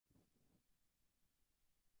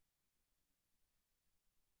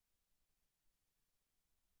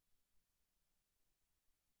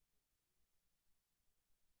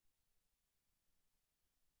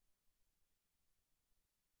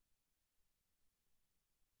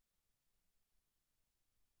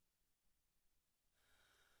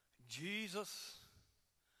Jesus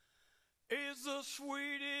is the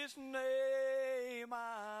sweetest name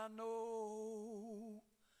I know,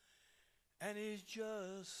 and it's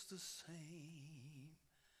just the same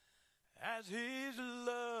as his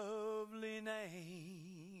lovely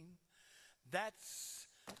name. That's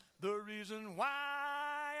the reason why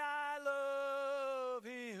I love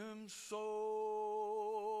him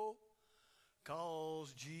so,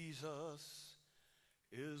 'cause Jesus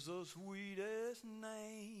is the sweetest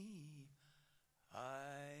name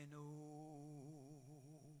I know.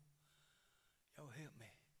 Y'all help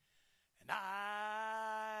me. And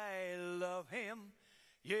I love him.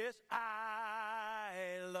 Yes,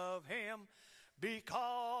 I love him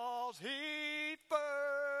because he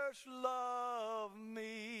first loved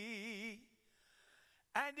me.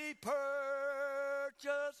 And he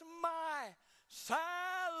purchased my salvation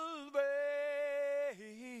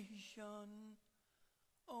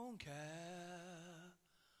on Calvary.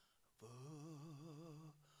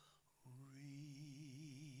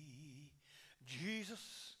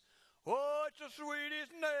 Jesus, oh, it's the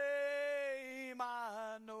sweetest name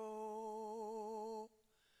I know,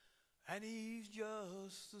 and he's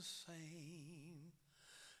just the same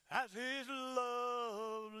as his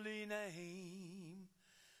lovely name.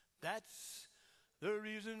 That's the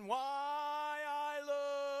reason why I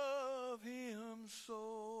love him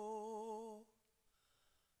so,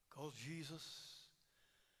 'cause Jesus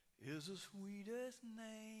is the sweetest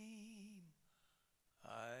name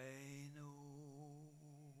I know.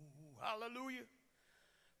 Hallelujah.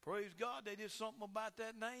 Praise God. There's something about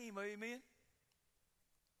that name. Amen.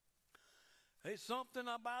 There's something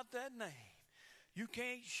about that name. You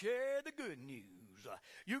can't share the good news.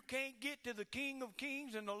 You can't get to the King of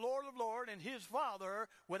Kings and the Lord of Lords and his Father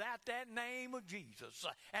without that name of Jesus.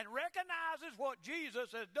 And recognizes what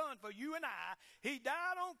Jesus has done for you and I. He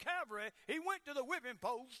died on Calvary. He went to the whipping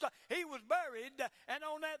post. He was buried. And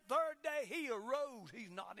on that third day, he arose.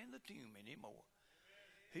 He's not in the tomb anymore.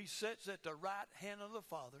 He sits at the right hand of the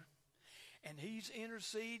Father. And he's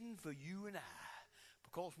interceding for you and I.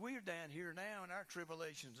 Because we're down here now in our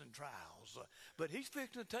tribulations and trials. But he's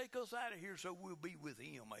fixing to take us out of here so we'll be with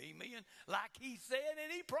him. Amen. Like he said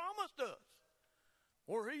and he promised us.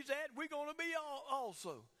 Where he's at, we're going to be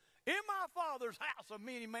also. In my Father's house of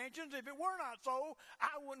many mansions, if it were not so,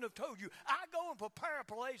 I wouldn't have told you. I go and prepare a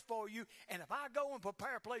place for you. And if I go and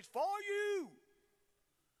prepare a place for you,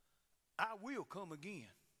 I will come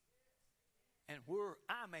again. And where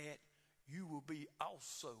I'm at, you will be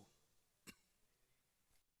also.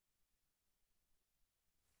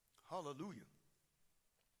 Hallelujah.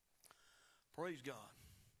 Praise God.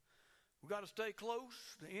 We've got to stay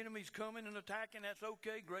close. The enemy's coming and attacking. That's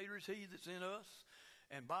okay. Greater is he that's in us.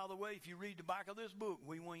 And by the way, if you read the back of this book,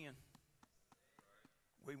 we win.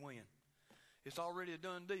 We win. It's already a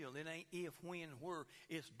done deal. It ain't if, when, where.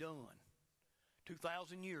 It's done.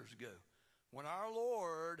 2,000 years ago, when our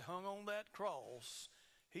Lord hung on that cross,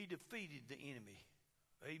 he defeated the enemy.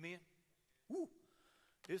 Amen. Woo.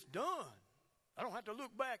 It's done. I don't have to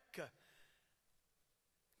look back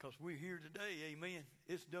because we're here today. Amen.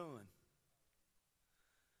 It's done.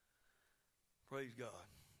 Praise God.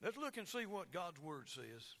 Let's look and see what God's Word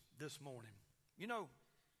says this morning. You know,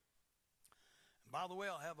 by the way,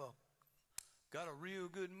 got a real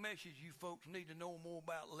good message. You folks need to know more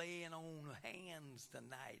about laying on hands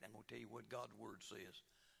tonight. I'm going to tell you what God's Word says.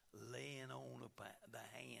 Laying on the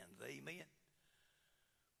hands. Amen.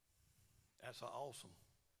 That's awesome.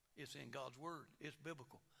 It's in God's Word. It's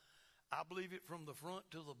biblical. I believe it from the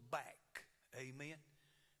front to the back. Amen.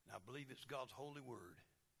 And I believe it's God's holy word,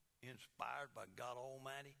 inspired by God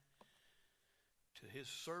Almighty to his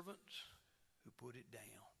servants who put it down.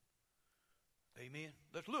 Amen.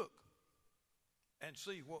 Let's look and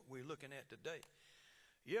see what we're looking at today.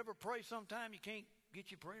 You ever pray sometime you can't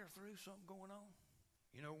get your prayer through, something going on?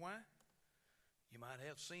 You know why? You might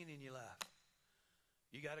have sin in your life.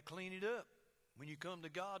 You got to clean it up. When you come to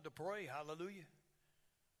God to pray, hallelujah.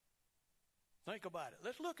 Think about it.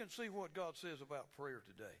 Let's look and see what God says about prayer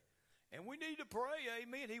today. And we need to pray,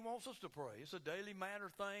 amen. He wants us to pray. It's a daily matter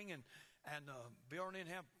thing. And Bjorn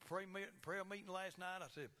didn't have prayer meeting last night. I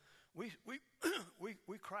said, we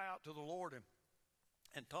cry out to the Lord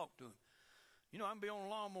and talk to him. You know, I can be on a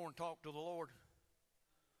lawnmower and talk to the Lord.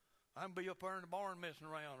 I can be up there in the barn messing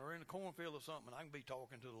around or in the cornfield or something. I can be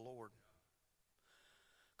talking to the Lord.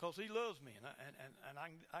 Because he loves me, and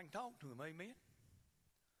I can talk to him, amen?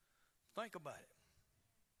 Think about it.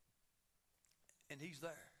 And he's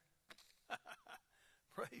there.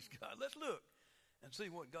 Praise God. Let's look and see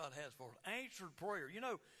what God has for us. Answered prayer. You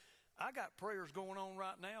know, I got prayers going on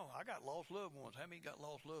right now. I got lost loved ones. How many got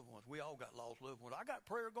lost loved ones? We all got lost loved ones. I got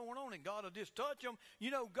prayer going on, and God will just touch them. You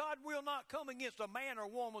know, God will not come against a man or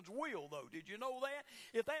woman's will, though. Did you know that?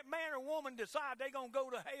 If that man or woman decide they're going to go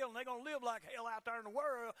to hell and they're going to live like hell out there in the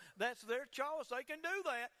world, that's their choice. They can do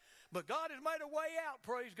that. But God has made a way out,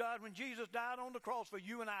 praise God, when Jesus died on the cross for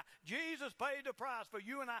you and I. Jesus paid the price for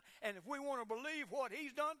you and I. And if we want to believe what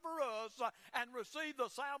he's done for us and receive the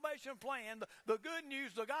salvation plan, the good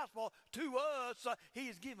news, the gospel to us, he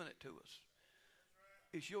has given it to us.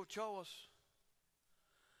 It's your choice.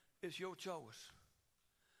 It's your choice.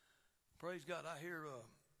 Praise God. I hear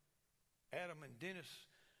Adam and Dennis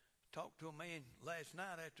talk to a man last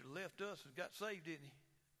night after he left us and got saved, didn't he?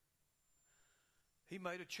 He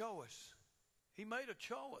made a choice. He made a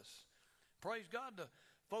choice. Praise God, the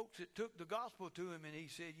folks that took the gospel to him and he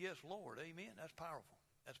said, yes, Lord. Amen. That's powerful.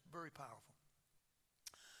 That's very powerful.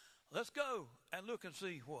 Let's go and look and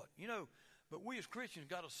see what. You know, but we as Christians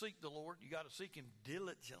got to seek the Lord. You got to seek him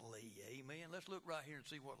diligently. Amen. Let's look right here and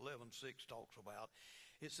see what 11:6 talks about.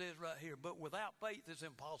 It says right here, but without faith it's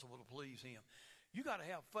impossible to please him. You got to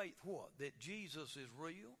have faith what? That Jesus is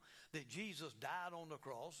real, that Jesus died on the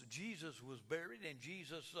cross, Jesus was buried, and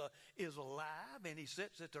Jesus is alive, and he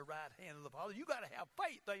sits at the right hand of the Father. You got to have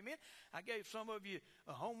faith, amen. I gave some of you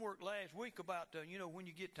a homework last week about, you know, when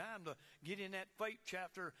you get time to get in that faith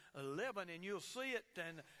chapter 11, and you'll see it,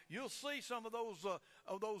 and you'll see some of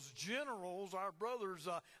those generals, our brothers,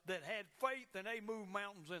 that had faith, and they moved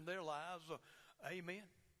mountains in their lives. Amen.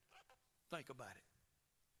 Think about it.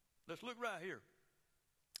 Let's look right here.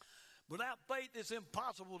 Without faith, it's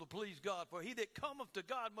impossible to please God. For he that cometh to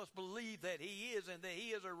God must believe that he is, and that he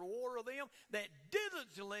is a rewarder of them that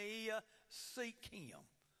diligently seek him.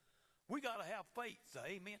 We got to have faith.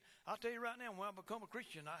 Amen. I'll tell you right now, when I become a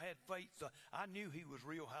Christian, I had faith. I knew he was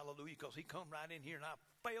real. Hallelujah. Because he come right in here, and I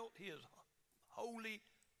felt his holy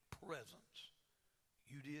presence.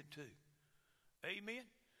 You did too. Amen.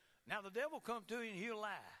 Now, the devil come to you, and he'll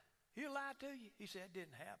lie. He'll lie to you. He said, it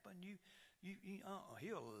didn't happen.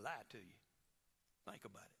 He'll lie to you. Think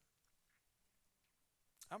about it.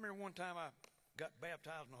 I remember one time I got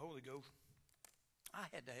baptized in the Holy Ghost. I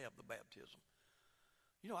had to have the baptism.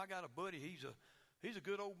 You know, I got a buddy. He's a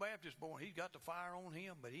good old Baptist boy. He's got the fire on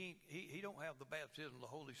him, but he don't have the baptism of the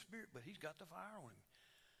Holy Spirit, but he's got the fire on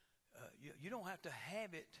him. You don't have to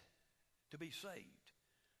have it to be saved,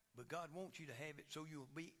 but God wants you to have it so you'll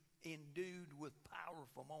be endued with power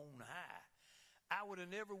from on high. I would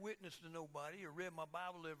have never witnessed to nobody or read my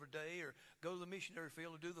Bible every day or go to the missionary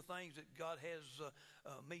field or do the things that God has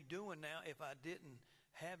me doing now if I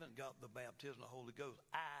haven't got the baptism of the Holy Ghost.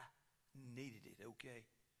 I needed it, okay?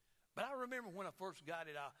 But I remember when I first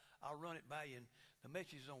got it, I'll run it by you, and the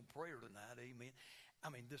message is on prayer tonight, amen.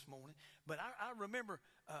 This morning. But I remember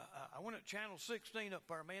I went at Channel 16 up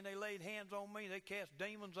there, man. They laid hands on me. They cast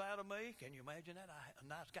demons out of me. Can you imagine that? A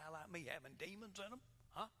nice guy like me having demons in him?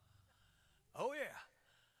 Huh? Oh, yeah.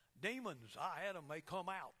 Demons, I had them. They come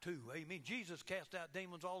out, too. Amen. Jesus cast out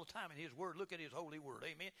demons all the time in his word. Look at his holy word.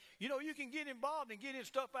 Amen. You know, you can get involved and get in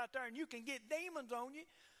stuff out there, and you can get demons on you.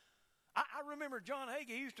 I remember John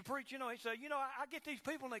Hagee used to preach, you know, he said, you know, I get these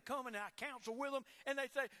people and they come and I counsel with them and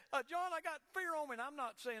they say, John, I got fear on me. And I'm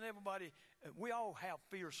not saying everybody, we all have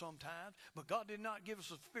fear sometimes, but God did not give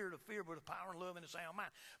us a spirit of fear, but a power and love and a sound mind.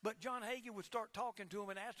 But John Hagee would start talking to him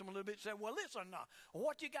and ask him a little bit, say, well, listen,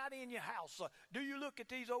 what you got in your house? Do you look at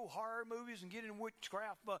these old horror movies and get in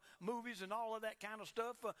witchcraft movies and all of that kind of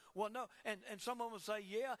stuff? Well, no. And some of them say,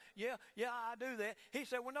 yeah, I do that. He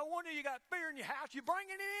said, well, no wonder you got fear in your house. You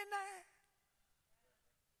bringing it in there?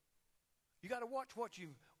 You got to watch what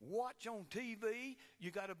you watch on TV. You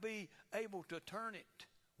got to be able to turn it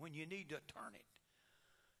when you need to turn it.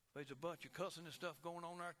 There's a bunch of cussing and stuff going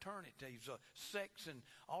on there. Turn it. There's sex and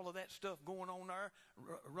all of that stuff going on there,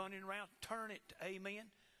 running around. Turn it. Amen.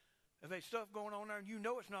 If there's stuff going on there and you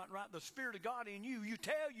know it's not right, the Spirit of God in you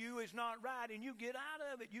tell you it's not right and you get out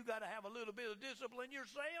of it. You got to have a little bit of discipline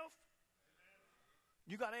yourself.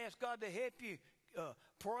 You got to ask God to help you.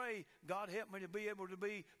 Pray, God help me to be able to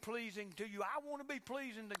be pleasing to you. I want to be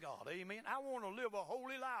pleasing to God. Amen. I want to live a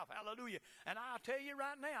holy life. Hallelujah. And I tell you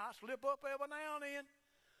right now, I slip up every now and then.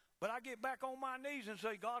 But I get back on my knees and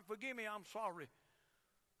say, God, forgive me. I'm sorry.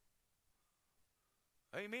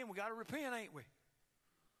 Amen. We got to repent, ain't we?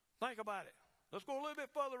 Think about it. Let's go a little bit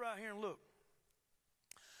further out here and look.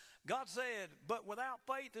 God said, but without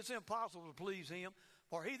faith it's impossible to please him.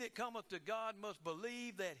 For he that cometh to God must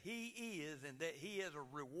believe that he is, and that he is a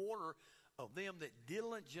rewarder of them that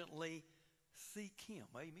diligently seek him.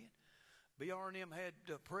 Amen. BR&M had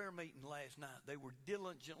a prayer meeting last night. They were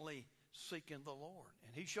diligently seeking the Lord.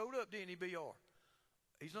 And he showed up, didn't he, B.R.?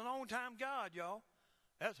 He's an on-time God, y'all.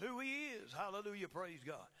 That's who he is. Hallelujah, praise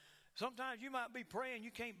God. Sometimes you might be praying.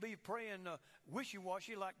 You can't be praying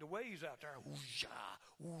wishy-washy like the waves out there.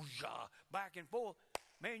 Ooh-jah, ooh-jah, back and forth.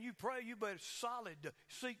 Man, you pray, you better solid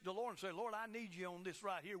seek the Lord and say, Lord, I need you on this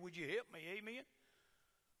right here. Would you help me? Amen?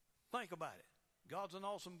 Think about it. God's an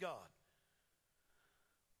awesome God.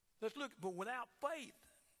 Let's look, but without faith,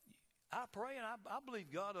 I pray and I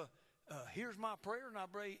believe God hears my prayer, and I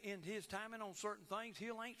pray in his timing on certain things,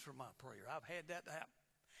 he'll answer my prayer. I've had that happen.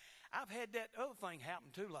 I've had that other thing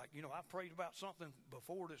happen too, like, I prayed about something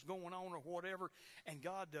before that's going on or whatever, and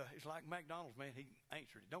God, it's like McDonald's, man, he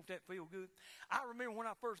answered it. Don't that feel good? I remember when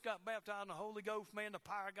I first got baptized in the Holy Ghost, man, the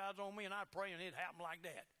power of God's on me, and I'd pray, and it happened like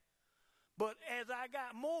that. But as I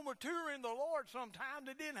got more mature in the Lord, sometimes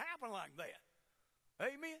it didn't happen like that.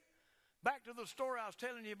 Amen? Back to the story I was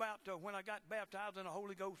telling you about when I got baptized in the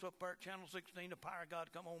Holy Ghost up there at Channel 16, the power of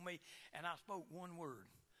God come on me, and I spoke one word.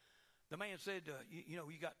 The man said,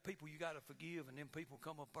 you got people you got to forgive, and then people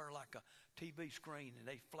come up there like a TV screen, and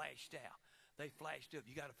they flashed out. They flashed up.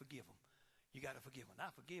 You got to forgive them. You got to forgive them. And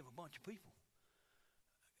I forgive a bunch of people.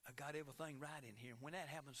 I got everything right in here. And when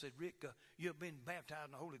that happened, I said, Rick, you have been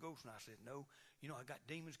baptized in the Holy Ghost? And I said, no. I got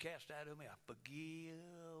demons cast out of me. I forgive.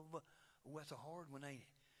 Oh, that's a hard one, ain't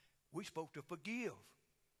it? We supposed to forgive.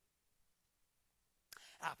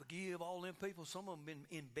 I forgive all them people. Some of them been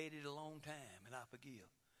embedded a long time, and I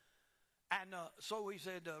forgive. And so he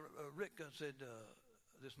said, Rick said,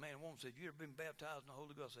 this man said, you ever been baptized in the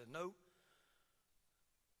Holy Ghost? I said, no.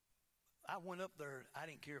 I went up there. I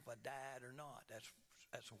didn't care if I died or not. That's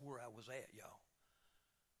where I was at, y'all.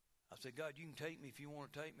 I said, God, you can take me if you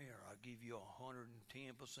want to take me, or I'll give you 110%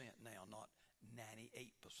 now, not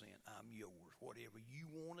 98%. I'm yours, whatever you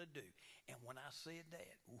want to do. And when I said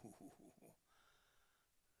that,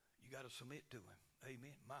 you got to submit to him.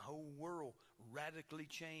 Amen. My whole world radically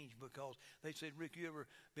changed because they said, Rick, you ever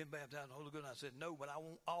been baptized in the Holy Ghost? And I said, no, but I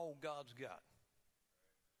want all God's got.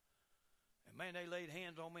 And man, they laid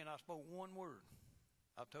hands on me, and I spoke one word.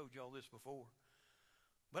 I've told y'all this before.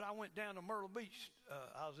 But I went down to Myrtle Beach.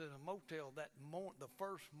 I was in a motel that the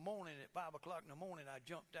first morning at 5 o'clock in the morning. I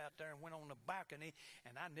jumped out there and went on the balcony,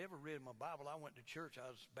 and I never read my Bible. I went to church. I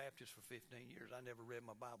was Baptist for 15 years. I never read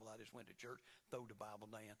my Bible. I just went to church, throw the Bible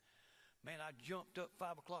down. Man, I jumped up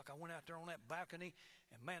 5 o'clock. I went out there on that balcony,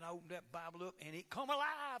 and man, I opened that Bible up, and it come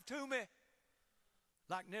alive to me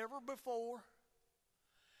like never before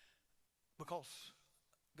because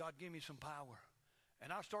God gave me some power.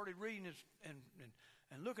 And I started reading this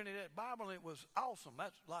and looking at that Bible, and it was awesome.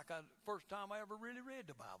 That's like the first time I ever really read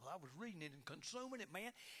the Bible. I was reading it and consuming it,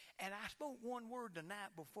 man. And I spoke one word the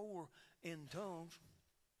night before in tongues.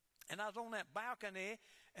 And I was on that balcony,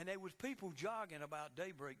 and there was people jogging about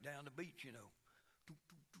daybreak down the beach,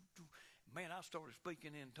 Man, I started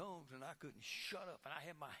speaking in tongues, and I couldn't shut up. And I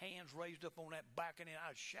had my hands raised up on that balcony, and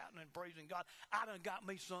I was shouting and praising God. I done got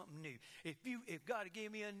me something new. If God had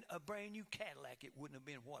given me a brand new Cadillac, it wouldn't have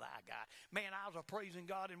been what I got. Man, I was praising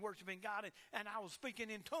God and worshiping God, and I was speaking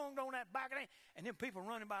in tongues on that balcony, and then people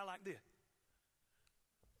running by like this.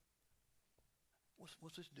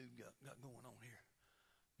 What's this dude got going on here?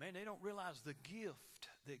 Man, they don't realize the gift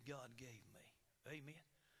that God gave me. Amen.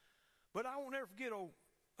 But I won't ever forget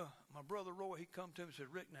my brother Roy. He come to me and said,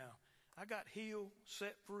 Rick, now, I got healed,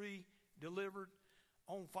 set free, delivered,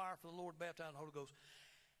 on fire for the Lord, baptized in the Holy Ghost.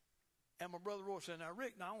 And my brother Roy said, now,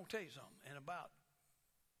 Rick, now I want to tell you something. In about,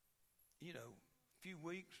 a few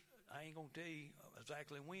weeks, I ain't going to tell you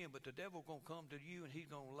exactly when, but the devil's going to come to you, and he's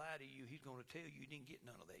going to lie to you. He's going to tell you didn't get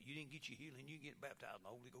none of that. You didn't get your healing. You didn't get baptized in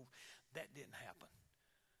the Holy Ghost. That didn't happen.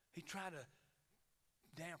 He tried to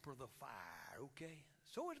damper the fire, okay?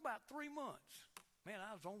 So it's about 3 months. Man,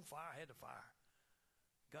 I was on fire. I had the fire.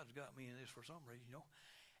 God's got me in this for some reason,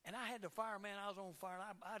 And I had the fire, man. I was on fire.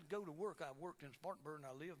 I'd go to work. I worked in Spartanburg, and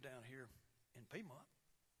I lived down here in Piedmont.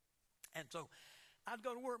 And so I'd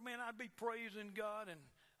go to work, man. I'd be praising God, and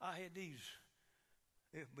I had these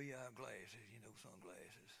FBI glasses,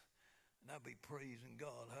 sunglasses. And I'd be praising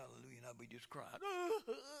God, hallelujah, and I'd be just crying,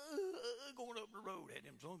 going up the road. I had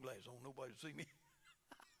them sunglasses on, nobody see me.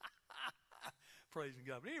 Praising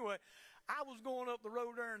God. But anyway, I was going up the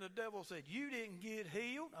road there, and the devil said, you didn't get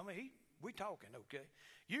healed. I mean, we talking, okay?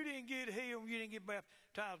 You didn't get healed, you didn't get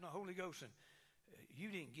baptized in the Holy Ghost, and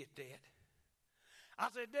you didn't get that. I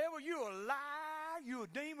said, devil, you a liar, you a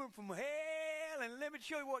demon from hell, and let me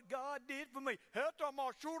show you what God did for me.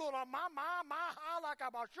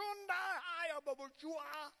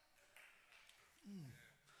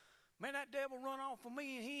 Man, that devil run off for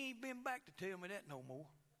me, and he ain't been back to tell me that no more.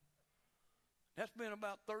 That's been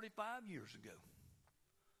about 35 years ago.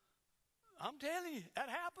 I'm telling you, that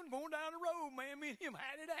happened going down the road, man. Me and him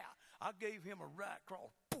had it out. I gave him a right cross.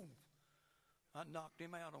 Boom. I knocked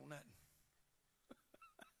him out on that.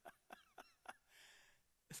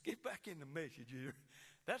 Let's get back in the message here.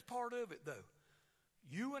 That's part of it, though.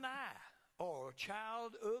 You and I are a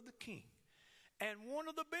child of the King. And one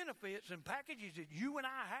of the benefits and packages that you and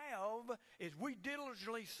I have is we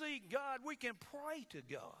diligently seek God. We can pray to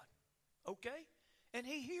God. Okay? And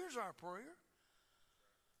he hears our prayer.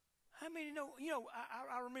 How many know?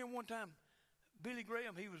 I remember one time, Billy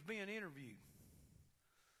Graham, he was being interviewed.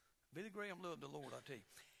 Billy Graham loved the Lord, I tell you.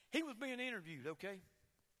 He was being interviewed, okay?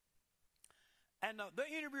 And the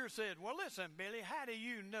interviewer said, well, listen, Billy, how do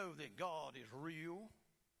you know that God is real?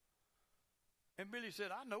 And Billy said,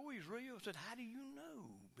 I know he's real. I said, how do you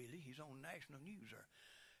know, Billy? He's on national news there.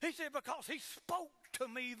 He said, because he spoke to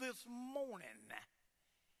me this morning. And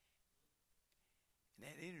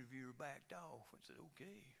that interviewer backed off and said,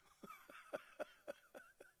 okay.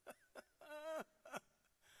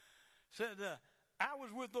 Said, I was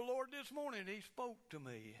with the Lord this morning and he spoke to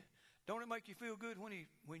me. Don't it make you feel good when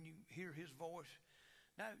you hear his voice?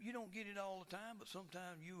 Now, you don't get it all the time, but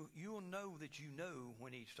sometimes you'll know that you know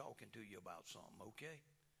when he's talking to you about something, okay?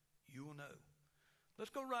 You'll know.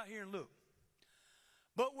 Let's go right here and look.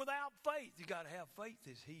 But without faith, you got to have faith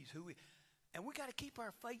as he's who he is. And we got to keep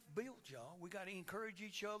our faith built, y'all. We got to encourage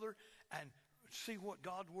each other and see what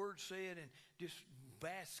God's word said and just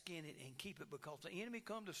bask in it and keep it, because the enemy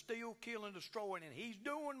come to steal, kill, and destroy. And he's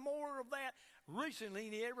doing more of that recently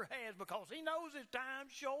than he ever has, because he knows his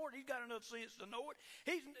time's short. He's got enough sense to know it.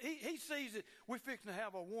 He sees that we're fixing to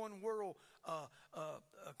have a one world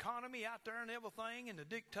economy out there and everything, and the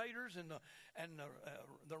dictators and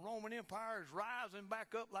the Roman Empire is rising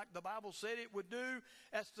back up like the Bible said it would do.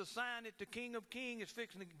 That's the sign that the King of Kings is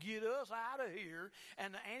fixing to get us out of here,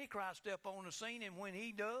 and the Antichrist step on the scene. And when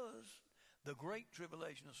he does, the great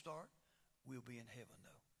tribulation will start. We'll be in heaven,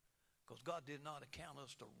 though, because God did not account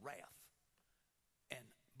us to wrath. And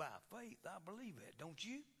by faith, I believe that. Don't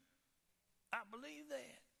you? I believe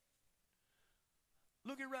that.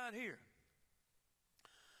 Look at right here.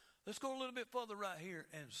 Let's go a little bit further right here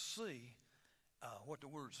and see what the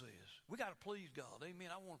word says. We got to please God. Amen.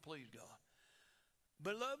 I want to please God.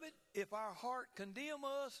 Beloved, if our heart condemn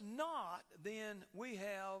us not, then we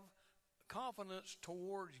have confidence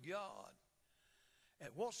towards God. And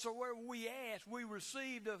whatsoever we ask, we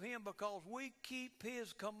received of him, because we keep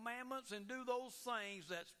his commandments and do those things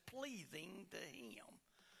that's pleasing to him.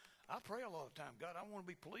 I pray a lot of time, God, I want to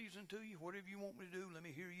be pleasing to you. Whatever you want me to do, let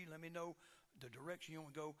me hear you. Let me know the direction you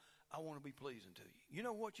want to go. I want to be pleasing to you. You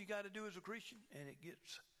know what you got to do as a Christian? And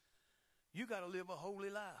you got to live a holy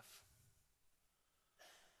life.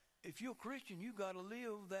 If you're a Christian, you got to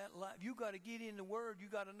live that life. You got to get in the Word. You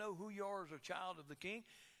got to know who you are as a child of the King.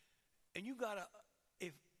 And you got to,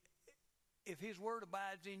 if his Word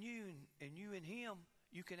abides in you and you in him,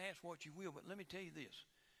 you can ask what you will. But let me tell you this.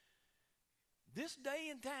 This day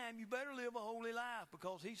and time, you better live a holy life,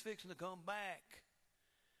 because he's fixing to come back.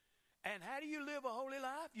 And how do you live a holy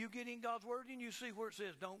life? You get in God's Word and you see where it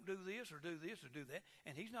says don't do this or do this or do that.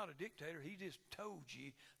 And he's not a dictator. He just told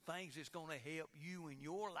you things that's going to help you in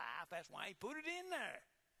your life. That's why he put it in there.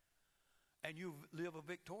 And you live a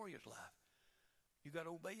victorious life. You got to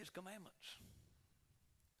obey his commandments.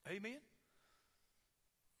 Amen?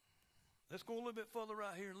 Let's go a little bit further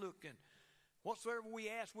right here and look. And whatsoever we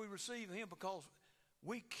ask, we receive of him, because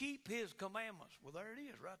we keep his commandments. Well, there it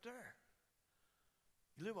is right there.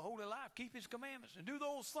 You live a holy life, keep his commandments, and do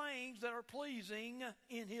those things that are pleasing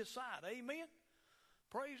in his sight. Amen?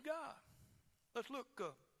 Praise God. Let's look.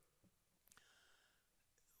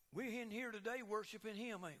 We're in here today worshiping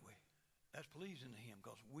him, ain't we? That's pleasing to him,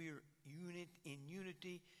 because we're in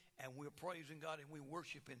unity, and we're praising God, and we're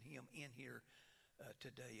worshiping him in here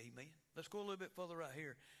today. Amen? Let's go a little bit further right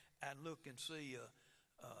here and look and see.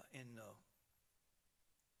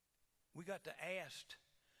 We got to ask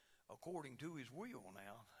according to his will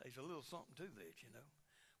now. There's a little something to that, you know.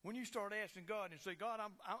 When you start asking God and say, God,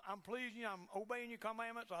 I'm pleasing you, I'm obeying your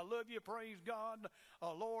commandments, I love you, praise God,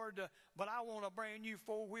 Lord, but I want a brand new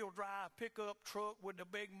four-wheel drive pickup truck with the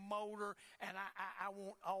big motor, and I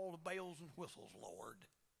want all the bells and whistles, Lord.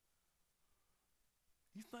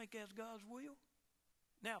 You think that's God's will?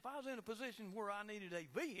 Now, if I was in a position where I needed a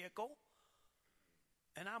vehicle,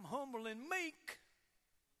 and I'm humble and meek,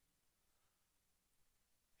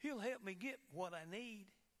 he'll help me get what I need.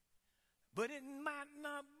 But it might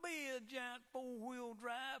not be a giant four-wheel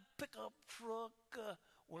drive pickup truck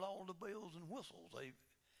with all the bells and whistles.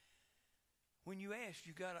 When you ask,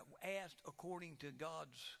 you got to ask according to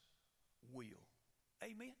God's will.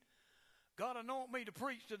 Amen. God, anoint me to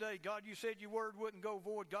preach today. God, you said your word wouldn't go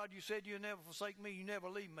void. God, you said you'll never forsake me. You never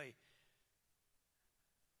leave me.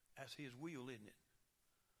 That's his will, isn't it?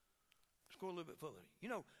 Let's go a little bit further. You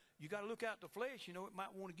know, you got to look out the flesh. You know, it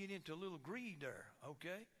might want to get into a little greed there,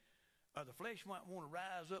 okay? The flesh might want to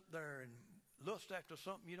rise up there and lust after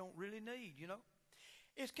something you don't really need, you know.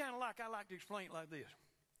 It's kind of like, I like to explain it like this.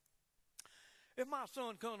 If my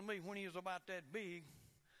son come to me when he was about that big,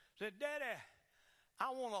 said, Daddy,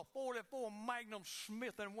 I want a 44 Magnum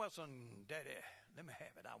Smith & Wesson. Daddy, let me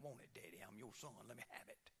have it. I want it, Daddy. I'm your son. Let me have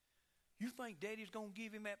it. You think Daddy's going to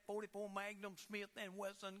give him that 44 Magnum Smith &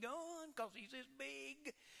 Wesson gun because he's this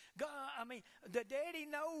big? God, I mean, the daddy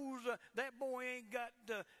knows that boy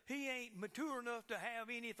he ain't mature enough to have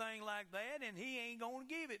anything like that, and he ain't going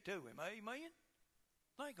to give it to him. Amen?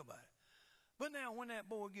 Think about it. But now when that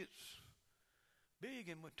boy gets big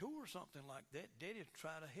and mature, something like that, Daddy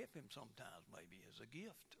try to help him sometimes, maybe as a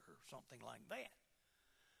gift or something like that.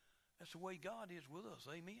 That's the way God is with us.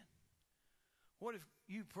 Amen. What if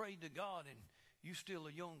you prayed to God and you still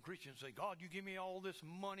a young Christian, say, God, you give me all this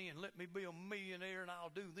money and let me be a millionaire and I'll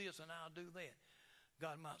do this and I'll do that.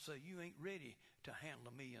 God might say, you ain't ready to handle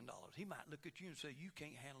 $1 million. He might look at you and say, you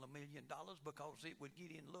can't handle $1 million because it would get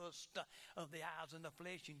in lust of the eyes and the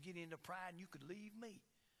flesh and get into pride and you could leave me.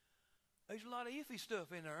 There's a lot of iffy stuff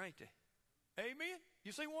in there, ain't there? Amen?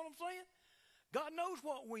 You see what I'm saying? God knows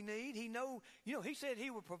what we need. He he said he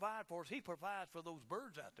would provide for us. He provides for those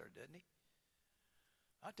birds out there, doesn't he?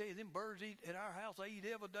 I tell you, them birds eat at our house. They eat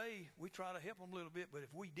every day. We try to help them a little bit, but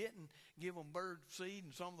if we didn't give them bird seed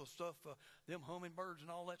and some of the stuff, them hummingbirds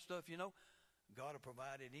and all that stuff, God will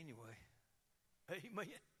provide it anyway. Amen.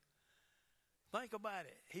 Think about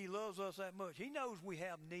it. He loves us that much. He knows we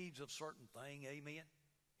have needs of certain things. Amen.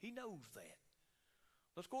 He knows that.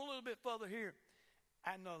 Let's go a little bit further here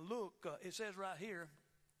and look. It says right here,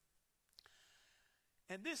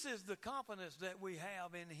 and this is the confidence that we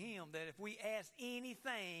have in him, that if we ask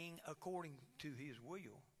anything according to his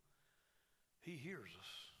will, he hears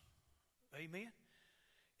us. Amen?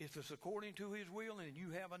 If it's according to his will and you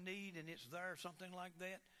have a need and it's there, something like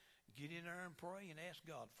that, get in there and pray and ask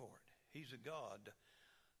God for it. He's a God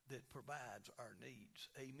that provides our needs.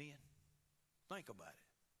 Amen? Think about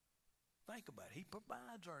it. Think about it. He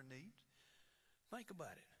provides our needs. Think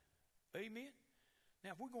about it. Amen?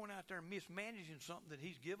 Now, if we're going out there and mismanaging something that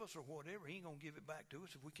he's give us or whatever, he ain't going to give it back to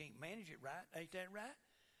us if we can't manage it right. Ain't that right?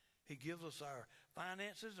 He gives us our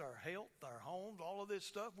finances, our health, our homes, all of this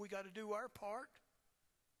stuff. We got to do our part.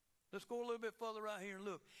 Let's go a little bit further right here and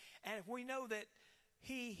look. And if we know that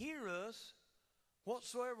he hears us,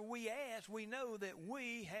 whatsoever we ask, we know that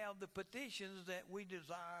we have the petitions that we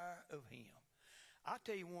desire of him. I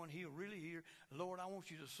tell you one, he'll really hear, Lord, I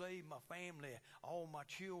want you to save my family, all my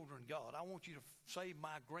children, God. I want you to save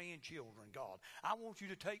my grandchildren, God. I want you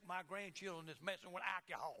to take my grandchildren that's messing with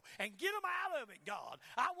alcohol and get them out of it, God.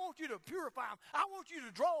 I want you to purify them. I want you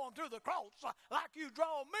to draw them to the cross like you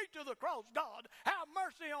draw me to the cross, God. Have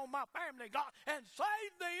mercy on my family, God, and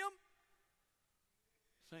save them.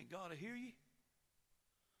 Think God will hear you?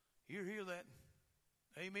 He'll hear that.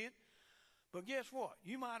 Amen. But guess what?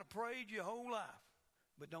 You might have prayed your whole life.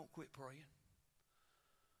 But don't quit praying.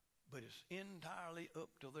 But it's entirely up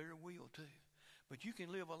to their will too. But you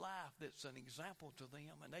can live a life that's an example to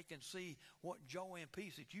them, and they can see what joy and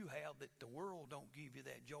peace that you have, that the world don't give you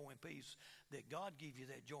that joy and peace, that God gives you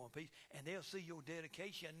that joy and peace. And they'll see your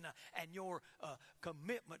dedication and your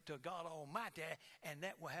commitment to God Almighty, and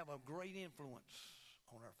that will have a great influence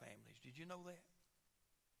on our families. Did you know that?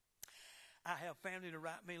 I have family to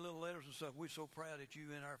write me little letters and stuff. We're so proud that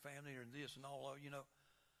you and our family are this and all.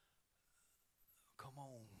 Come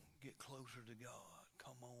on, get closer to God.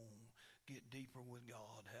 Come on, get deeper with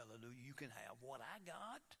God. Hallelujah. You can have what I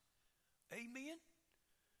got. Amen.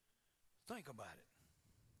 Think about it.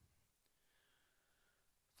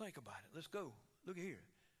 Think about it. Let's go. Look here.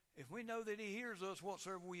 If we know that he hears us,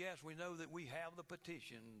 whatsoever we ask, we know that we have the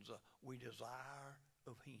petitions we desire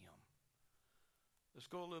of him. Let's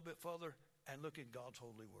go a little bit further and look at God's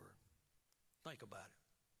holy word. Think about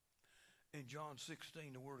it. In John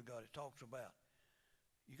 16, the word of God, it talks about,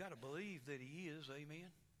 you got to believe that he is. Amen.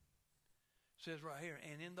 It says right here,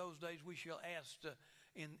 and in those days we shall ask,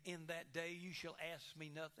 in that day you shall ask me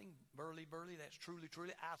nothing. Burly, that's truly,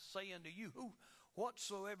 truly. I say unto you,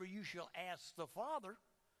 whatsoever you shall ask the Father,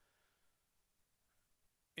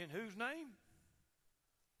 in whose name?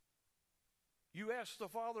 You ask the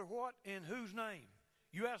Father what? In whose name?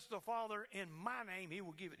 You ask the Father in my name, he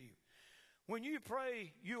will give it to you. When you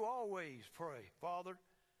pray, you always pray, Father,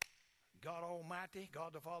 God Almighty,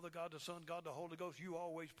 God the Father, God the Son, God the Holy Ghost. You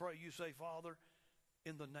always pray. You say, Father,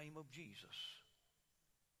 in the name of Jesus.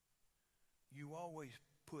 You always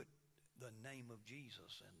put the name of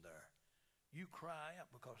Jesus in there. You cry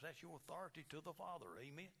out because that's your authority to the Father.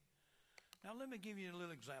 Amen. Now let me give you a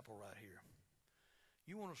little example right here.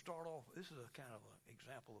 You want to start off, this is a kind of an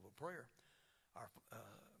example of a prayer. Our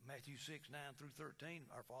Matthew 6, 9 through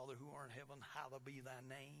 13, our Father who art in heaven, hallowed be thy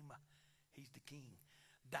name. He's the King.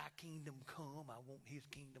 Thy kingdom come. I want his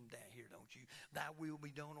kingdom down here, don't you? Thy will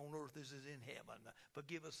be done on earth as it is in heaven.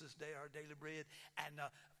 Forgive us this day our daily bread, and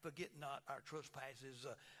forget not our trespasses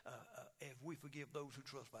if we forgive those who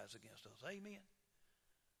trespass against us. Amen?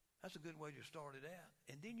 That's a good way to start it out.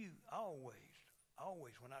 And then you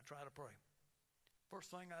always when I try to pray,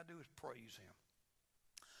 first thing I do is praise him.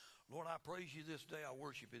 Lord, I praise you this day. I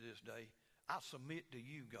worship you this day. I submit to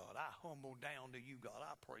you, God. I humble down to you, God.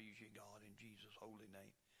 I praise you, God, in Jesus' holy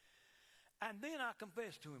name. And then I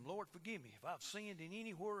confess to him, Lord, forgive me. If I've sinned in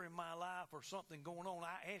anywhere in my life or something going on,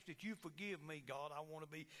 I ask that you forgive me, God. I want to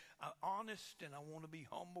be honest and I want to be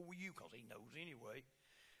humble with you because he knows anyway.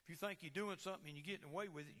 If you think you're doing something and you're getting away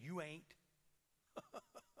with it, you ain't.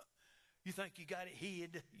 You think you got it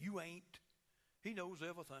hid, you ain't. He knows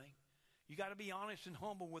everything. You got to be honest and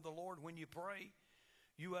humble with the Lord when you pray.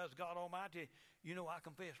 You as God Almighty, I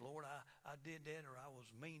confess, Lord, I did that, or I was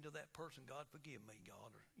mean to that person. God, forgive me,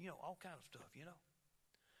 God. Or, all kind of stuff,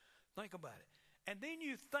 Think about it. And then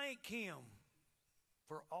you thank him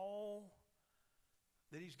for all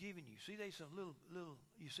that he's given you. See, there's some little,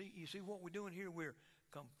 you see what we're doing here? We're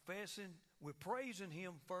confessing, we're praising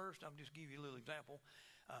him first. I'm just giving you a little example.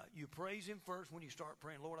 You praise him first when you start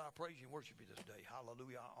praying. Lord, I praise you and worship you this day.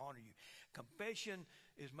 Hallelujah, I honor you. Confession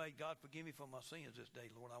is made. God, forgive me for my sins this day.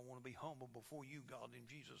 Lord, I want to be humble before you, God, in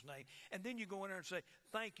Jesus' name. And then you go in there and say,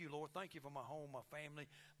 thank you, Lord. Thank you for my home, my family,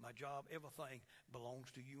 my job. Everything belongs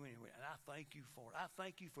to you anyway. And I thank you for it. I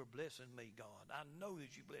thank you for blessing me, God. I know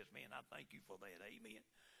that you bless me, and I thank you for that. Amen.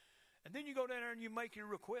 And then you go down there and you make your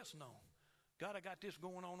request known. God, I got this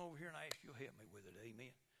going on over here, and I ask you to help me with it.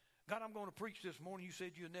 Amen. God, I'm going to preach this morning. You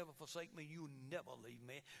said you'll never forsake me. You'll never leave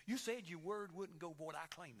me. You said your word wouldn't go void. I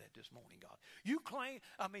claim that this morning, God. You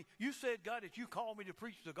said, God, that you called me to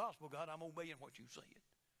preach the gospel. God, I'm obeying what you said.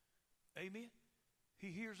 Amen.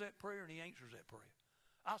 He hears that prayer and he answers that prayer.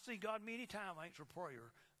 I see God many times answer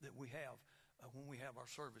prayer that we have when we have our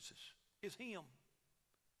services. It's him.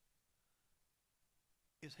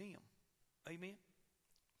 It's him. Amen.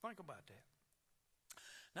 Think about that.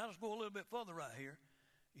 Now let's go a little bit further right here.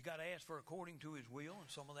 You got to ask for according to his will, and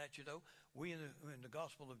some of that we in the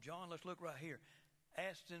Gospel of John, let's look right here.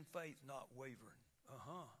 Asked in faith, not wavering.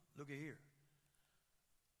 Look at here.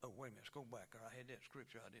 Oh, wait a minute, let's go back. I had that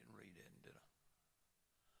scripture, I didn't read it, did I?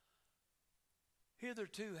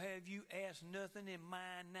 Hitherto have you asked nothing in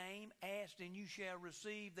my name. Ask and you shall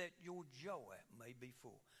receive, that your joy may be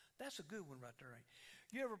full. That's a good one right there.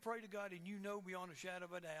 You ever pray to God and you know beyond a shadow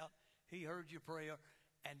of a doubt he heard your prayer?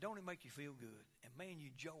 And don't it make you feel good? And man,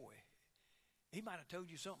 you joy. He might have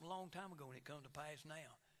told you something a long time ago and it comes to pass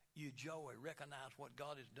now. You joy. Recognize what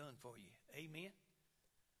God has done for you. Amen?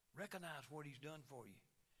 Recognize what he's done for you.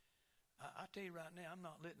 I tell you right now, I'm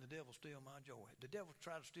not letting the devil steal my joy. The devil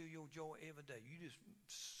tries to steal your joy every day. You just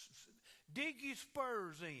dig your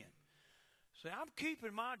spurs in. Say, I'm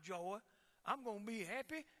keeping my joy. I'm going to be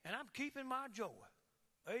happy, and I'm keeping my joy.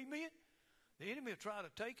 Amen? The enemy will try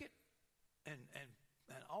to take it and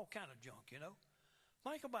all kind of junk,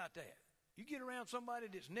 Think about that. You get around somebody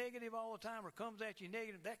that's negative all the time or comes at you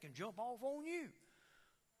negative, that can jump off on you.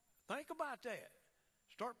 Think about that.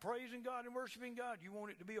 Start praising God and worshiping God. You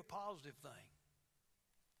want it to be a positive thing.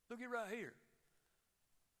 Look at right here.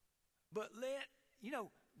 But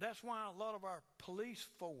that's why a lot of our police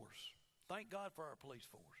force, thank God for our police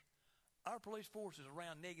force. Our police force is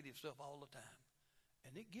around negative stuff all the time.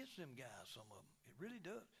 And it gets them guys, some of them. It really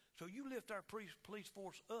does. So you lift our police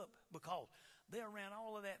force up because they're around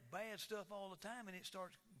all of that bad stuff all the time, and it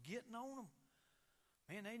starts getting on them.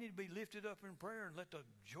 Man, they need to be lifted up in prayer and let the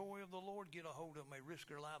joy of the Lord get a hold of them. They risk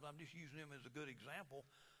their lives. I'm just using them as a good example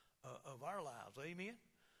of our lives. Amen?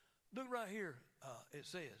 Look right here. It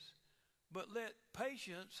says, but let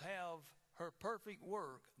patience have her perfect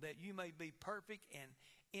work, that you may be perfect and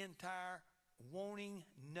entire, wanting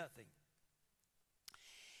nothing.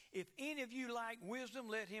 If any of you lack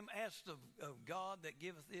wisdom, let him ask of God that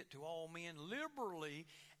giveth it to all men liberally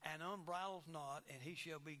and unbridled not, and he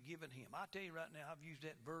shall be given him. I tell you right now, I've used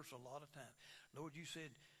that verse a lot of times. Lord, you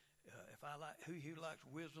said, if I like who lacks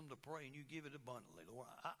wisdom to pray, and you give it abundantly.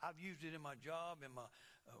 Lord, I've used it in my job, in my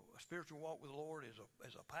spiritual walk with the Lord as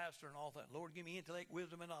a pastor and all that. Lord, give me intellect,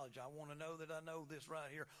 wisdom, and knowledge. I want to know that I know this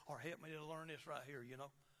right here, or help me to learn this right here,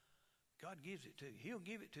 God gives it to you. He'll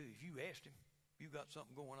give it to you if you ask him. If you got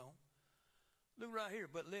something going on. Look right here.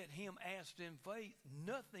 But let him ask in faith,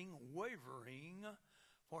 nothing wavering.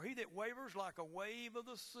 For he that wavers like a wave of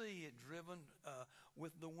the sea is driven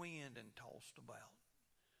with the wind and tossed about.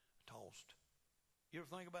 Tossed. You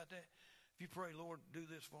ever think about that? If you pray, Lord, do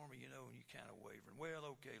this for me, and you kind of wavering.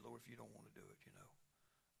 Well, okay, Lord, if you don't want to do it,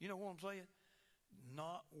 You know what I'm saying?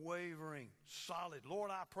 Not wavering. Solid. Lord,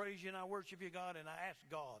 I praise you and I worship you, God, and I ask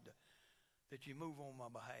God that you move on my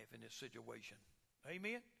behalf in this situation.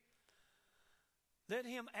 Amen? Let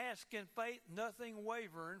him ask in faith, nothing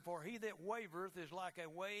wavering, for he that wavereth is like a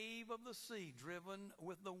wave of the sea, driven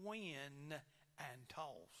with the wind and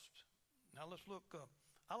tossed. Now let's look.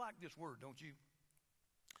 I like this word, don't you?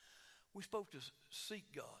 We're supposed to seek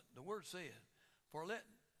God. The word says, for let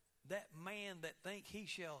that man that think he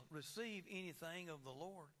shall receive anything of the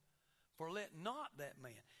Lord, for let not that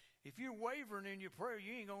man. If you're wavering in your prayer,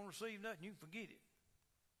 you ain't going to receive nothing. You can forget it.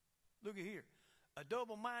 Look at here. A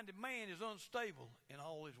double-minded man is unstable in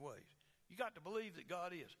all his ways. You got to believe that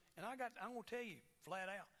God is. And I'm going to tell you flat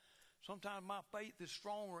out, sometimes my faith is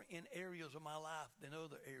stronger in areas of my life than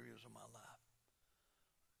other areas of my life.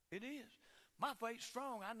 It is. My faith's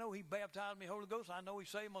strong. I know he baptized me Holy Ghost. I know he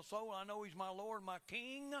saved my soul. I know he's my Lord, my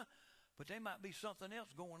King. But there might be something else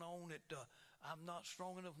going on that I'm not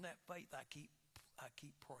strong enough in that faith. I keep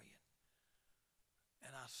praying.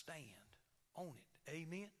 And I stand on it.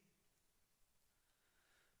 Amen.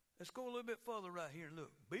 Let's go a little bit further right here and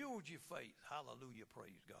look. Build your faith. Hallelujah.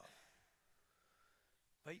 Praise God.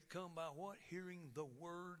 Faith come by what? Hearing the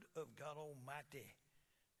word of God Almighty.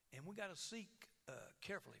 And we got to seek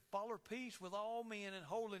carefully. Follow peace with all men and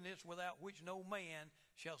holiness, without which no man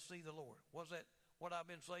shall see the Lord. Was that what I've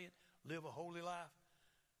been saying? Live a holy life.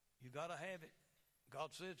 You got to have it. God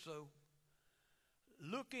said so.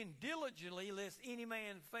 Looking diligently lest any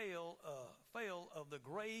man fail of the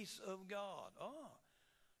grace of God.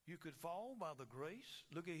 You could fall by the grace,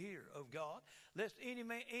 look at here, of God. Lest any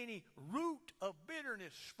root of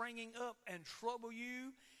bitterness springing up and trouble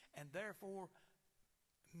you, and therefore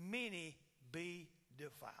many be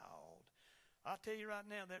defiled. I tell you right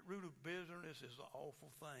now, that root of bitterness is an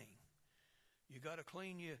awful thing. You got to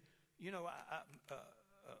clean you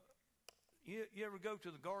ever go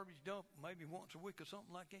to the garbage dump maybe once a week or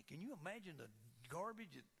something like that? Can you imagine the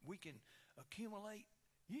garbage that we can accumulate?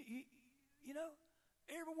 You know,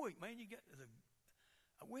 every week, man,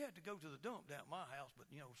 we had to go to the dump down at my house, but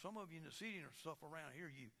some of you in the city or stuff around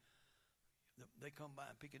here, they come by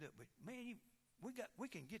and pick it up. But man, we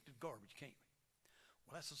can get the garbage, can't we?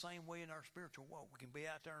 Well, that's the same way in our spiritual walk. We can be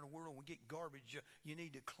out there in the world and we get garbage. You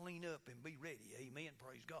need to clean up and be ready. Amen.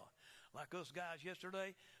 Praise God. Like us guys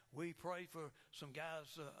yesterday, we prayed for some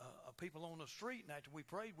guys, people on the street, and after we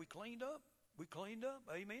prayed, we cleaned up.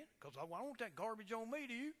 Amen. Because I don't want that garbage on me,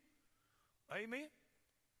 do you? Amen.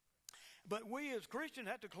 But we as Christians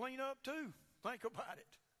have to clean up too. Think about it.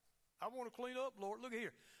 I want to clean up, Lord. Look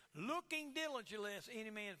here. Looking diligently lest any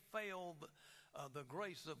man fail the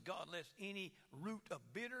grace of God, lest any root of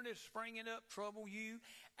bitterness springing up trouble you,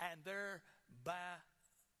 and thereby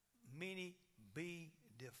many be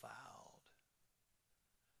defiled.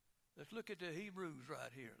 Let's look at the Hebrews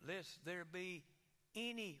right here. Lest there be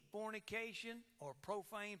any fornication or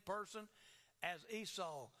profane person as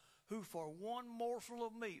Esau, who for one morsel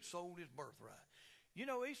of meat sold his birthright.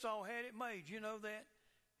 Esau had it made. You know that?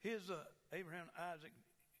 His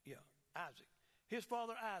Isaac. His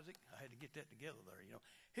father Isaac, I had to get that together there,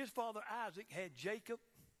 His father Isaac had Jacob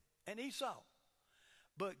and Esau.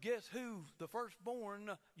 But guess who? The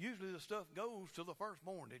firstborn, usually the stuff goes to the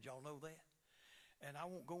firstborn. Did y'all know that? And I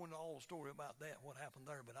won't go into all the story about that, what happened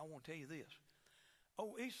there, but I want to tell you this.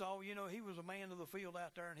 Esau, he was a man of the field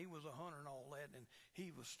out there, and he was a hunter and all that, and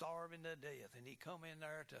he was starving to death. And he come in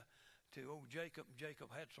there to old Jacob.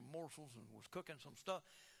 Jacob had some morsels and was cooking some stuff.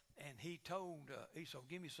 And he told Esau,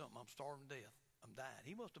 give me something, I'm starving to death. I'm dying.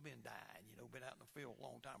 He must have been dying, been out in the field a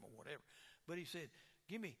long time or whatever. But he said,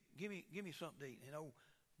 give me something to eat. And old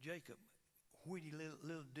Jacob, witty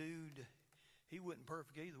little dude, he wasn't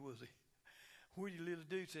perfect either, was he? Witty little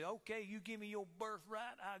dude said, okay, you give me your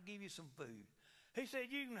birthright, I'll give you some food. He said,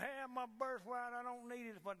 you can have my birthright, I don't need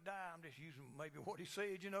it if I die. I'm just using maybe what he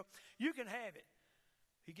said, You can have it.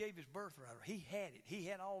 He gave his birthright. He had it. He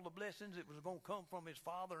had all the blessings that was going to come from his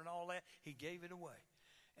father and all that. He gave it away.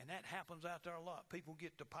 And that happens out there a lot. People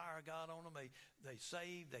get the power of God on them. They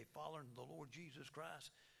save. They follow the Lord Jesus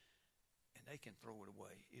Christ. And they can throw it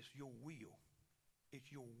away. It's your will.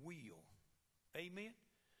 It's your will. Amen?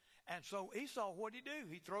 And so Esau, what did he do?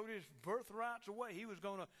 He threw his birthrights away. He was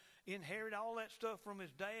going to inherit all that stuff from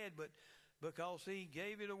his dad. But because he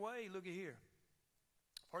gave it away. Look at here.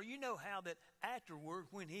 For you know how that afterward,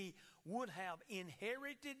 when he would have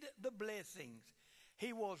inherited the blessings,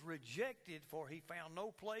 he was rejected, for he found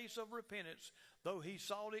no place of repentance, though he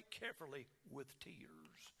sought it carefully with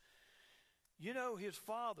tears. You know, his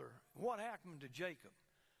father, what happened to Jacob?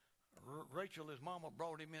 Rachel, his mama,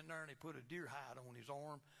 brought him in there and he put a deer hide on his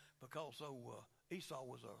arm because Esau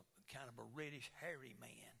was a kind of a reddish, hairy man.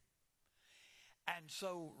 And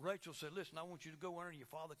so Rachel said, listen, I want you to go in there. Your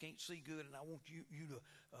father can't see good, and I want you to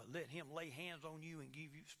let him lay hands on you and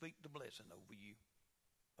speak the blessing over you.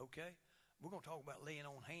 Okay? We're going to talk about laying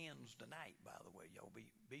on hands tonight, by the way. Y'all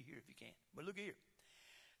be here if you can. But look here.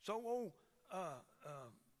 So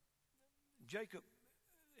Jacob,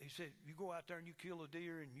 he said, you go out there and you kill a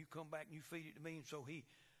deer and you come back and you feed it to me. And so he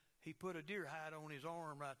put a deer hide on his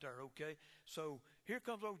arm right there, okay? So here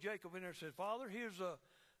comes old Jacob in there and says, Father, here's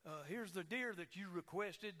the deer that you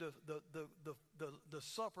requested, the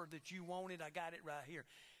supper that you wanted. I got it right here.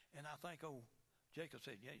 And I think, Jacob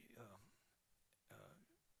said, yeah,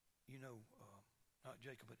 not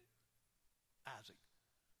Jacob, but Isaac.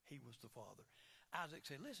 He was the father. Isaac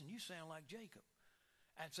said, listen, you sound like Jacob.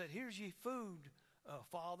 And said, here's your food,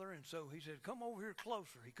 Father. And so he said, come over here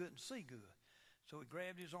closer. He couldn't see good. So he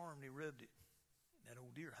grabbed his arm and he rubbed it, that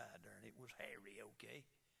old deer hide there, and it was hairy, okay?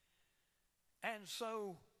 And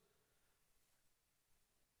so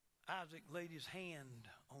Isaac laid his hand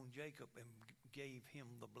on Jacob and gave him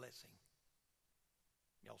the blessing.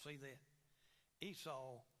 Y'all see that?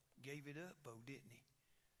 Esau gave it up, didn't he?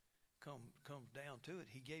 Comes down to it.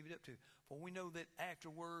 He gave it up to. For we know that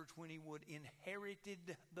afterwards, when he would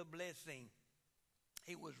inherited the blessing,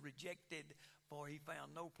 it was rejected, for he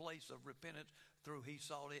found no place of repentance, through he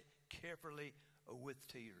sought it carefully with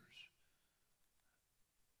tears.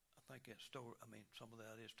 I think that story, some of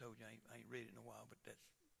that is told you. I ain't read it in a while, but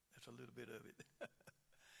that's a little bit of it.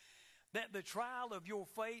 That the trial of your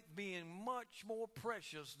faith, being much more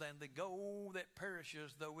precious than the gold that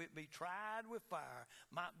perishes, though it be tried with fire,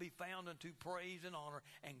 might be found unto praise and honor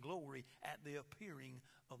and glory at the appearing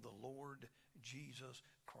of the Lord Jesus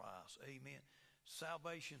Christ. Amen.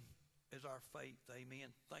 Salvation is our faith. Amen.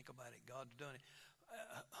 Think about it. God's done it.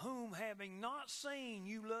 Whom having not seen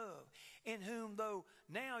you love, in whom though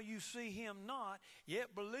now you see him not,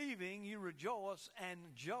 yet believing you rejoice and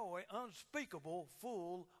joy unspeakable,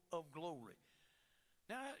 full of glory.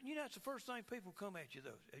 Now, that's the first thing people come at you,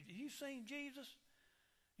 though. Have you seen Jesus?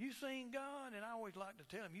 You seen God? And I always like to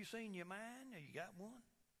tell them, you seen your mind? Have you got one?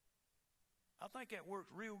 I think that works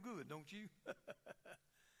real good, don't you?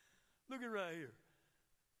 Look at right here.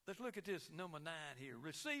 Let's look at this number 9 here.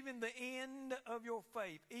 Receiving the end of your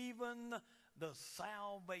faith, even the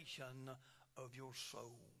salvation of your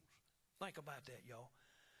souls. Think about that, y'all.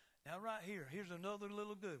 Now, right here, here's another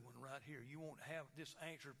little good one right here. You won't have this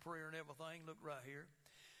answered prayer and everything. Look right here.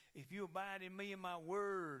 If you abide in me and my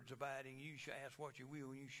words abide in you, shall ask what you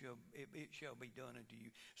will, and it shall be done unto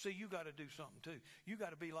you. See, you got to do something too. You got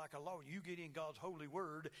to be like a lawyer. You get in God's holy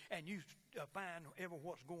word, and you find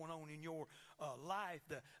what's going on in your life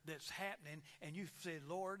that's happening, and you said,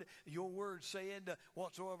 Lord, your word said,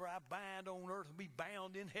 whatsoever I bind on earth will be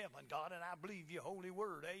bound in heaven, God, and I believe your holy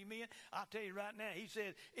word. Amen. I tell you right now, he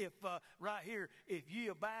said, right here, if ye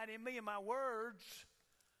abide in me and my words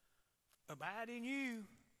abide in you,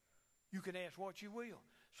 you can ask what you will.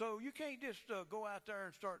 So you can't just go out there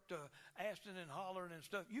and start asking and hollering and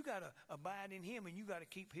stuff. You got to abide in him, and you got to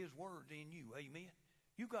keep his words in you. Amen.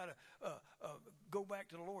 You got to go back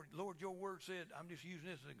to the Lord. Lord, your word said, I'm just using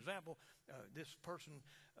this as an example, this person,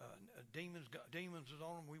 demons is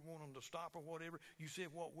on them. We want them to stop or whatever. You said,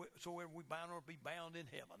 whatsoever we bind on earth be bound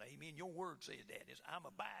in heaven. Amen. Your word said that. I'm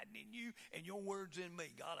abiding in you, and your word's in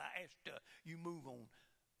me. God, I ask you move on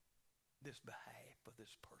this behalf of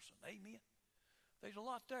this person. Amen. There's a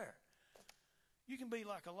lot there. You can be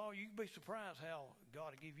like a lawyer. You can be surprised how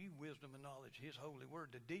God will give you wisdom and knowledge, his holy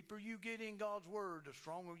word. The deeper you get in God's word, the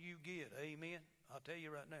stronger you get. Amen. I'll tell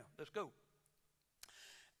you right now. Let's go.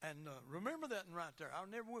 And remember that right there. I'll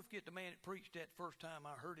never will forget the man that preached that first time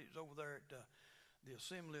I heard it. It was over there at the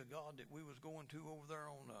Assembly of God that we was going to over there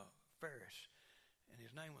on Ferris. And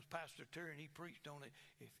his name was Pastor Terry, and he preached on it.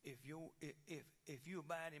 If you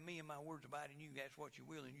abide in me and my words abide in you, ask what you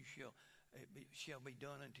will, and it shall be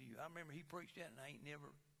done unto you. I remember he preached that, and I ain't never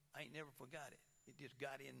forgot it. It just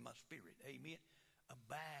got in my spirit. Amen.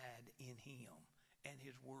 Abide in him and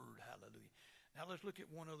his word. Hallelujah. Now let's look at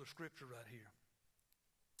one other scripture right here.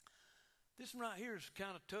 This one right here is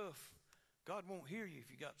kind of tough. God won't hear you if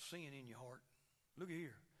you got sin in your heart. Look at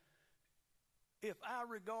here. If I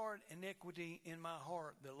regard iniquity in my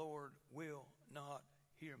heart, the Lord will not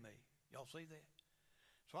hear me. Y'all see that?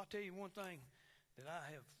 So I'll tell you one thing that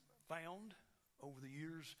I have found over the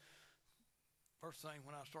years. First thing,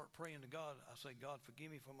 when I start praying to God, I say, God, forgive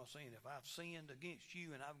me for my sin. If I've sinned against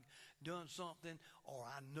you and I've done something, or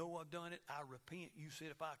I know I've done it, I repent. You said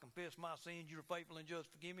if I confess my sins, you're faithful and just,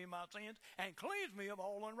 forgive me my sins and cleanse me of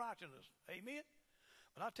all unrighteousness. Amen?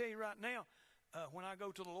 But I tell you right now, when I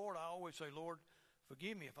go to the Lord, I always say, Lord,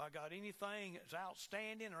 forgive me if I got anything that's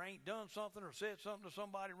outstanding or ain't done something or said something to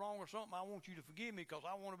somebody wrong or something. I want you to forgive me because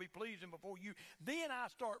I want to be pleasing before you. Then I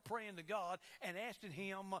start praying to God and asking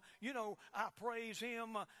him, I praise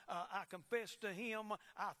him, I confess to him,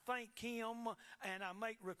 I thank him, and I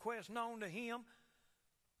make requests known to him.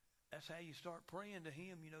 That's how you start praying to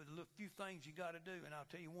him. The few things you got to do. And I'll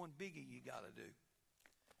tell you one biggie you got to do.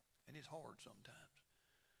 And it's hard sometimes.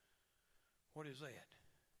 What is that?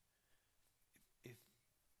 If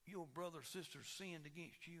your brother or sister sinned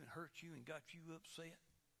against you and hurt you and got you upset,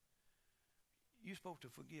 you're supposed to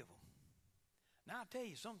forgive them. Now, I tell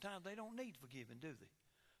you, sometimes they don't need forgiving, do they?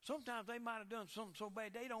 Sometimes they might have done something so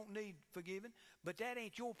bad they don't need forgiving, but that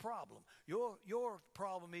ain't your problem. Your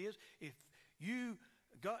problem is if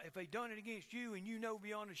they done it against you and you know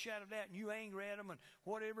beyond a shadow of doubt and you angry at them and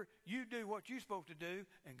whatever, you do what you're supposed to do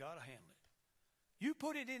and God will handle it. You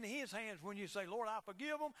put it in his hands when you say, Lord, I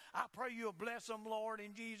forgive them. I pray you'll bless them, Lord,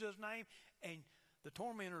 in Jesus' name. And the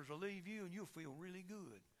tormentors will leave you and you'll feel really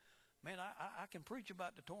good. Man, I can preach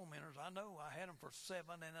about the tormentors. I know I had them for 7.5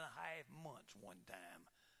 months one time.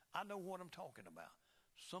 I know what I'm talking about.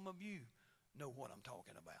 Some of you know what I'm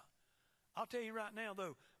talking about. I'll tell you right now,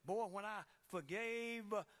 though, boy, when I forgave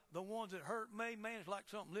the ones that hurt me, man, it's like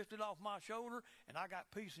something lifted off my shoulder, and I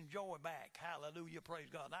got peace and joy back. Hallelujah, praise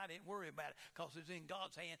God. And I didn't worry about it because it's in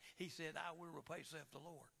God's hand. He said, I will repay, saith the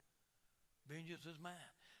Lord. Vengeance is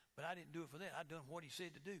mine. But I didn't do it for that. I done what he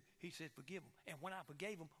said to do. He said, forgive them. And when I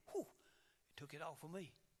forgave them, it took it off of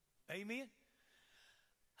me. Amen?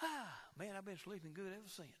 Man, I've been sleeping good ever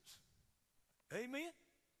since. Amen?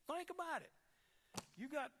 Think about it. You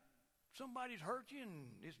got somebody's hurt you and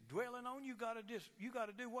it's dwelling on you. You got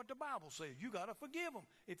to do what the Bible says. You got to forgive them.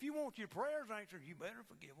 If you want your prayers answered, you better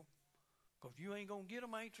forgive them, because you ain't gonna get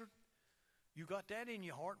them answered. You got that in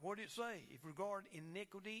your heart. What did it say? If regard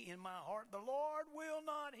iniquity in my heart, the Lord will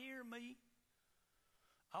not hear me.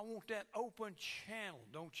 I want that open channel,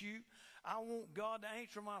 don't you? I want God to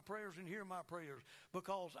answer my prayers and hear my prayers,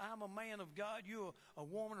 because I'm a man of God. You're a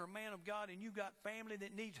woman or a man of God, and you got family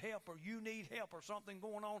that needs help, or you need help, or something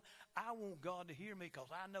going on. I want God to hear me, because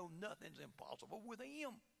I know nothing's impossible with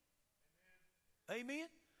him. Amen?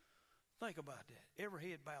 Think about that. Every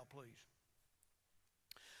head bow, please.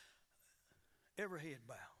 Every head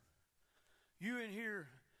bow. You in here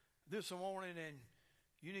this morning and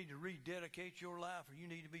you need to rededicate your life, or you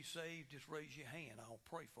need to be saved, just raise your hand. I'll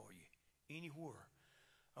pray for you anywhere.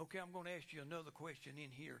 Okay, I'm going to ask you another question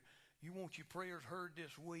in here. You want your prayers heard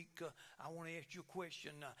this week? I want to ask you a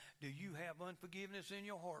question. Do you have unforgiveness in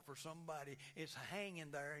your heart for somebody? It's hanging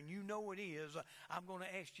there, and you know it is. I'm going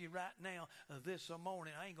to ask you right now this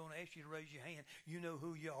morning. I ain't going to ask you to raise your hand. You know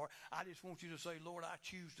who you are. I just want you to say, Lord, I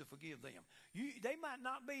choose to forgive them. They might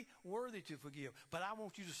not be worthy to forgive, but I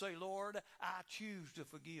want you to say, Lord, I choose to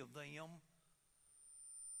forgive them.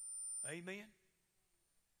 Amen?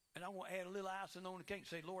 And I want to add a little icing on the cake and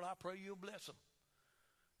say, Lord, I pray you'll bless them.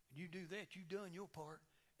 You do that, you've done your part,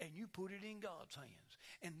 and you put it in God's hands.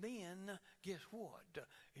 And then, guess what?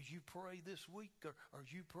 As you pray this week, or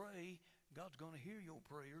as you pray, God's going to hear your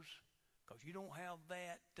prayers, because you don't have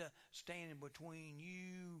that standing between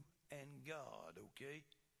you and God, okay?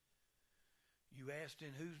 You asked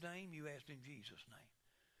in whose name? You asked in Jesus' name.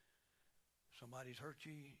 Somebody's hurt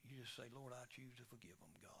you, you just say, Lord, I choose to forgive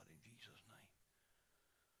them, God, in Jesus' name.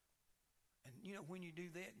 And, when you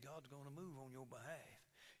do that, God's going to move on your behalf.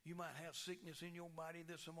 You might have sickness in your body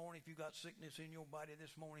this morning. If you got sickness in your body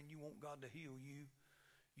this morning, you want God to heal you.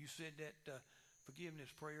 You said that forgiveness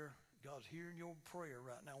prayer. God's hearing your prayer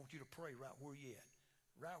right now. I want you to pray right where you at.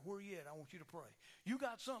 Right where you at, I want you to pray. You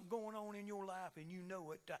got something going on in your life and you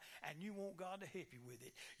know it, and you want God to help you with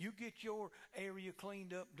it. You get your area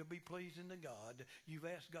cleaned up to be pleasing to God. You've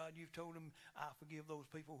asked God, you've told him, I forgive those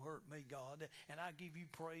people who hurt me, God, and I give you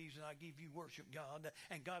praise and I give you worship, God,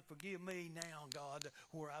 and God, forgive me now, God,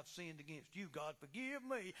 where I've sinned against you. God, forgive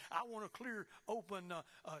me. I want a clear, open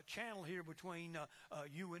channel here between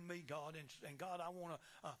you and me, God, and God, I want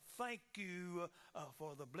to thank you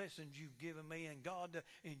for the blessings you've given me, and God,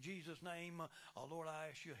 in Jesus' name, Lord, I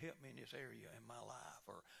ask you to help me in this area in my life,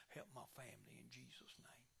 or help my family in Jesus' name.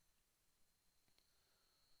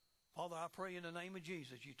 Father, I pray in the name of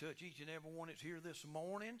Jesus, you touch each and every one that's here this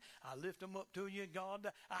morning. I lift them up to you,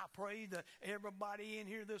 God. I pray that everybody in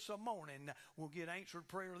here this morning will get answered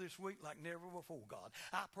prayer this week like never before, God.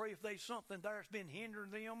 I pray if there's something there that's been hindering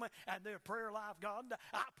them and their prayer life, God,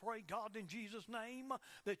 I pray, God, in Jesus' name,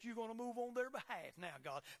 that you're going to move on their behalf now,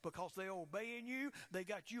 God, because they're obeying you. They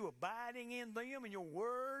got you abiding in them, and your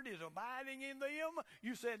word is abiding in them.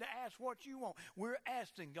 You said to ask what you want. We're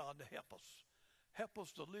asking, God, to help us. Help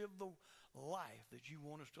us to live the life that you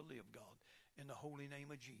want us to live, God, in the holy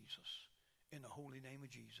name of Jesus. In the holy name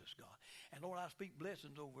of Jesus, God. And Lord, I speak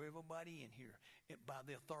blessings over everybody in here by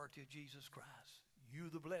the authority of Jesus Christ.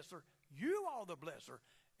 You the blesser. You are the blesser.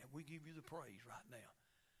 And we give you the praise right now.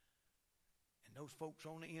 And those folks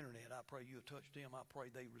on the internet, I pray you'll touch them. I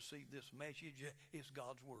pray they receive this message. It's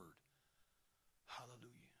God's word.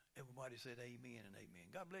 Hallelujah. Everybody said amen and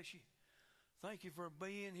amen. God bless you. Thank you for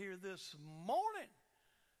being here this morning.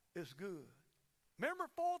 It's good. Remember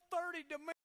 4:30 to